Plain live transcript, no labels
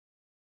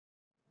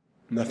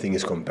Nothing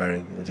is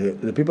comparing.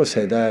 The people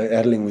said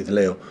Erling with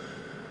Leo.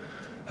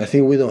 I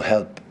think we don't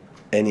help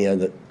any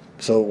other.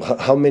 So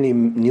how many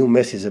new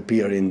Messis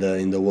appear in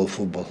the world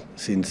football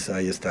since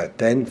I started?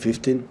 10,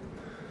 15?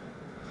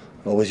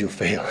 Always you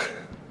fail.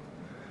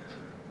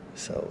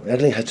 So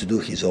Erling has to do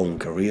his own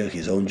career,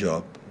 his own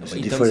job.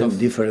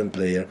 Different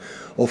player.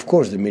 Of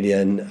course, the media.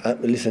 And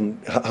listen,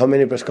 how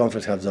many press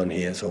conferences have done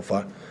here so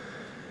far?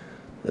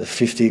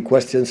 50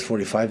 questions,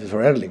 45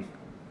 for Erling.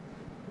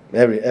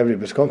 Every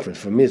press conference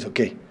for me is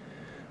okay.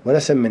 What I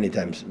said many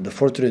times, the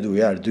fortunate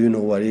we are. Do you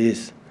know what it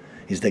is?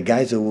 Is the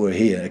guys that were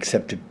here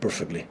accept it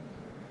perfectly.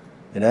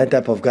 And that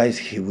type of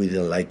guys, we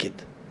didn't like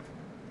it.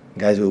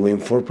 Guys will win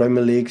 4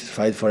 Premier Leagues,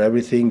 fight for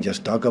everything,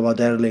 just talk about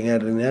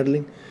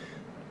Erling.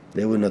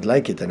 They will not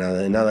like it,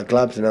 and other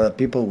clubs and other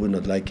people will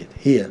not like it.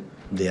 Here,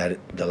 they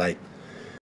like.